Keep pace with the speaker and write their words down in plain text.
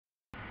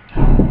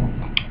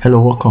Hello,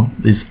 welcome.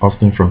 This is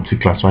Austin from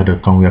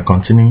Tclassified.com. We are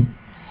continuing.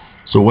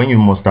 So when you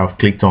must have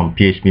clicked on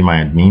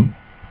phpMyAdmin,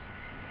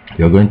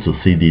 you're going to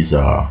see this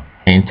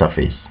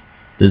interface.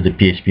 This is the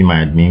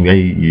phpMyAdmin where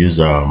you use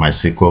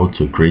MySQL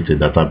to create a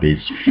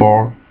database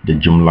for the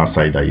Joomla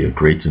site that you're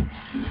creating.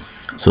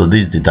 So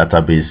this is the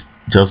database.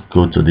 Just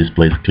go to this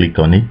place, click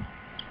on it.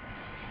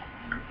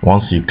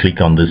 Once you click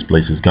on this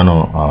place, it's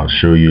gonna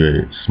show you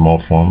a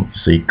small form.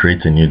 Say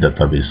create a new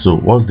database. So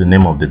what's the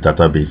name of the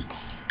database?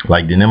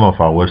 Like the name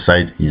of our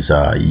website is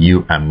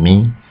you and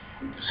me,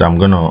 so I'm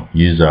gonna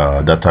use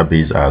a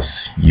database as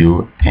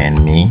you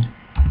and me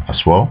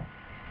as well,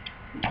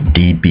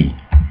 DB.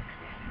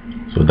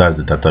 So that's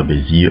the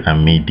database, you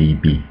and me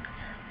DB.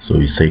 So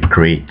you say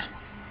create.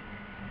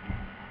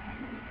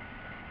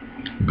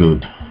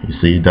 Good. You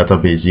see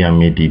database you and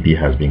me DB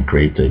has been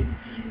created.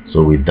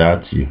 So with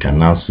that, you can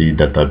now see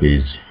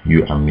database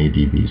you and me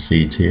DB.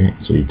 See it here.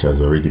 So it has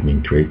already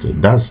been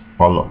created. That's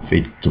all of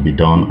it to be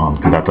done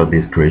on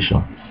database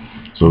creation.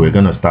 So we're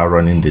going to start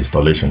running the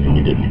installation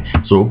immediately.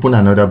 So open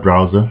another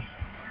browser.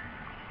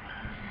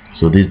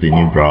 So this is the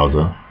new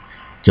browser.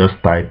 Just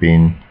type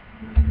in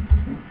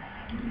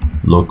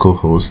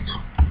localhost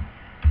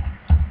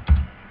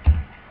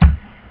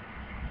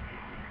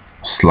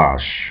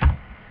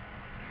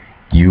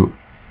 / you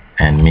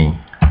and me.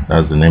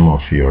 That's the name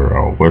of your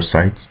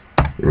website.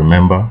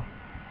 Remember,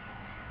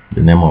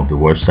 the name of the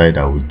website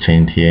I will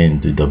change here in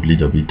the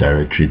www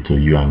directory to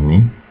you and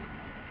me.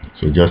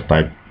 So just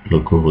type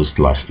localhost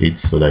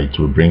 /it so that it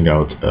will bring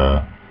out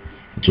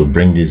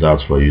this out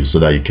for you so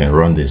that you can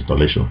run the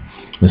installation.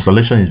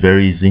 Installation is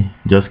very easy.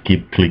 Just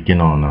keep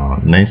clicking on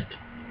next.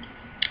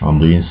 I'm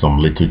doing some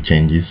little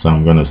changes, so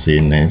I'm gonna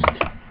say next.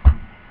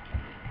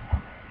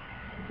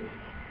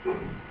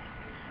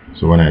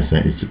 So when I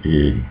say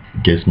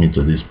it gets me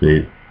to this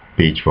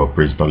page for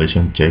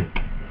pre-installation check.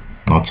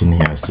 Nothing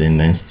here. I say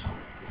next.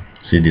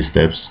 See the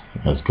steps.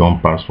 Has gone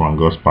past 1,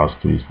 goes past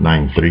 2, is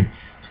 9.3.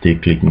 Still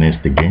click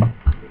next again.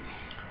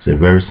 It's a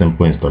very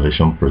simple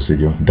installation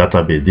procedure.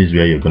 Database, this is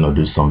where you're gonna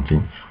do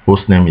something.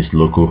 Hostname is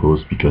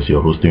localhost because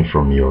you're hosting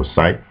from your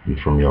site,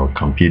 from your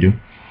computer.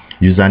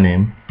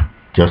 Username,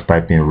 just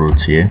type in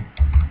root here.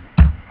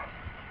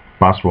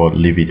 Password,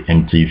 leave it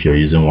empty if you're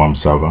using one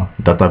server.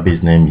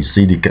 Database name, you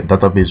see the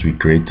database we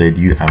created,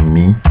 you and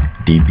me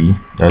DB.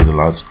 That's the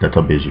last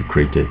database we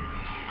created.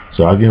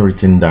 So having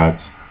written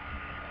that,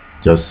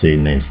 just say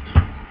next.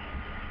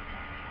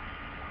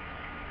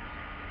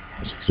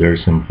 It's very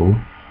simple.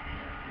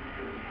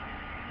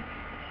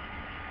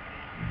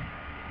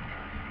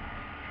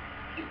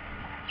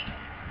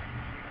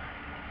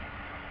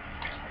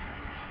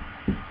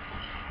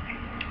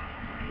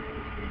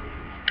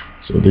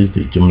 So this is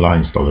the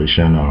Joomla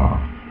installation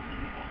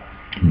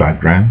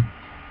background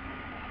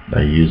that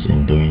I use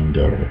in doing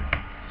the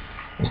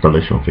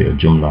installation for your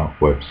Joomla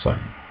website.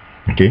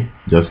 Okay,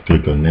 just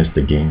click on next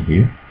again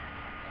here.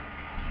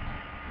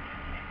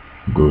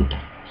 Good.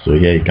 So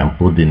here you can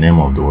put the name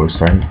of the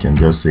website. You can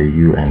just say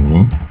you and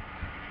me.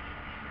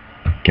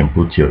 You can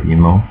put your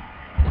email,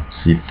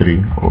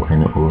 C3 or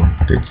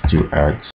NO32 ads.